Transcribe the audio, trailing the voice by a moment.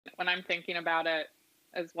when I'm thinking about it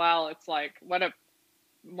as well, it's like, what a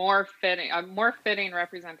more fitting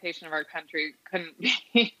representation of our country couldn't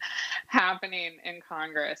be happening in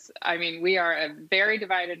Congress. I mean, we are a very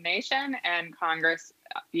divided nation, and Congress,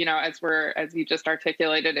 as you just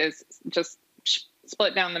articulated, is just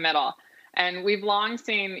split down the middle. And we've long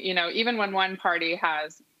seen, even when one party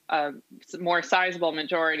has a more sizable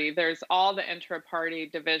majority, there's all the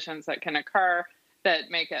intra-party divisions that can occur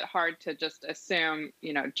that make it hard to just assume,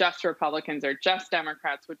 just Republicans or just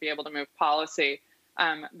Democrats would be able to move policy.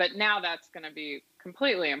 But now that's going to be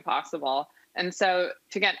completely impossible. And so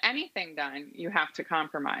to get anything done, you have to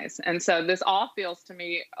compromise. And so this all feels to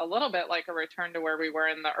me a little bit like a return to where we were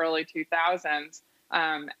in the early 2000s,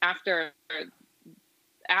 after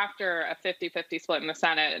a 50-50 split in the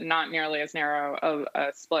Senate, not nearly as narrow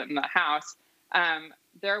a split in the House.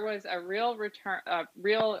 There was a real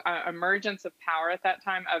emergence of power at that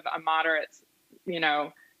time of a moderate,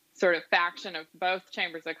 sort of faction of both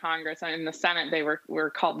chambers of Congress. And in the Senate, they were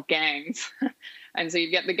called gangs. And so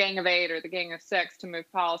you get the Gang of 8 or the Gang of 6 to move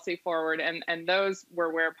policy forward. And those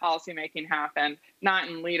were where policymaking happened, not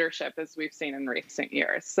in leadership as we've seen in recent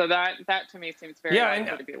years. So that to me seems very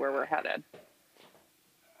likely to be where we're headed.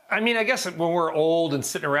 I mean, I guess when we're old and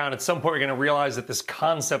sitting around, at some point we're going to realize that this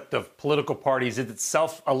concept of political parties is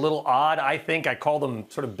itself a little odd, I think. I call them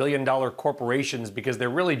sort of billion-dollar corporations because they're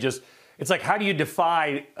really just, it's like, how do you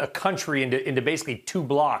divide a country into basically two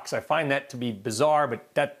blocks? I find that to be bizarre,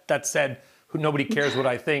 but that said, nobody cares what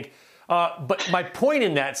I think. But my point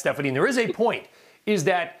in that, Stefanie, and there is a point, is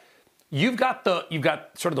that you've got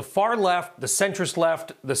sort of the far left, the centrist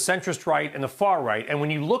right, and the far right. And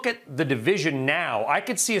when you look at the division now, I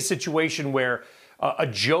could see a situation where a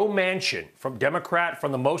Joe Manchin, Democrat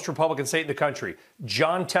from the most Republican state in the country,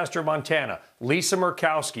 John Tester, Montana, Lisa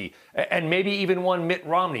Murkowski, and maybe even one Mitt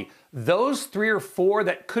Romney, those 3 or 4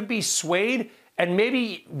 that could be swayed and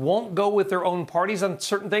maybe won't go with their own parties on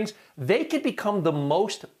certain things, they could become the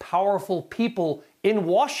most powerful people in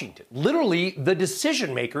Washington, literally the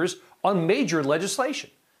decision makers on major legislation.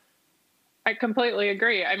 I completely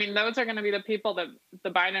agree. I mean, those are going to be the people that the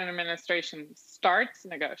Biden administration starts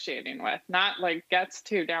negotiating with, not like gets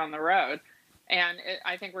to down the road. And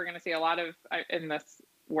I think we're going to see a lot of, in this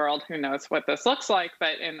world, who knows what this looks like,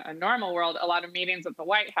 but in a normal world, a lot of meetings at the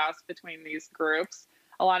White House between these groups,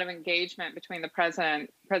 a lot of engagement between the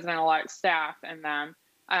president-elect's staff and them.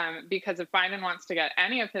 Because if Biden wants to get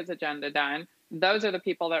any of his agenda done, those are the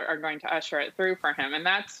people that are going to usher it through for him. And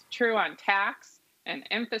that's true on tax and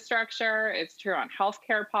infrastructure. It's true on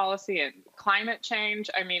healthcare policy and climate change.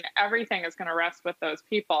 I mean, everything is going to rest with those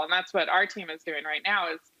people. And that's what our team is doing right now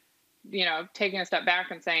is, taking a step back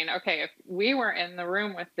and saying, okay, if we were in the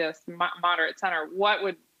room with this moderate center, what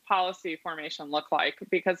would policy formation look like?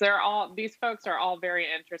 Because these folks are all very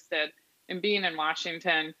interested in being in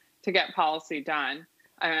Washington to get policy done.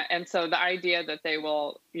 And so the idea that they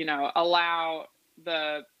will, allow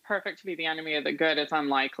the perfect to be the enemy of the good is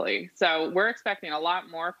unlikely. So we're expecting a lot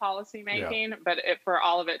more policy making, but for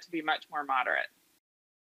all of it to be much more moderate.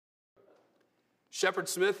 Shepard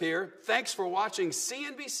Smith here. Thanks for watching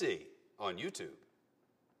CNBC on YouTube.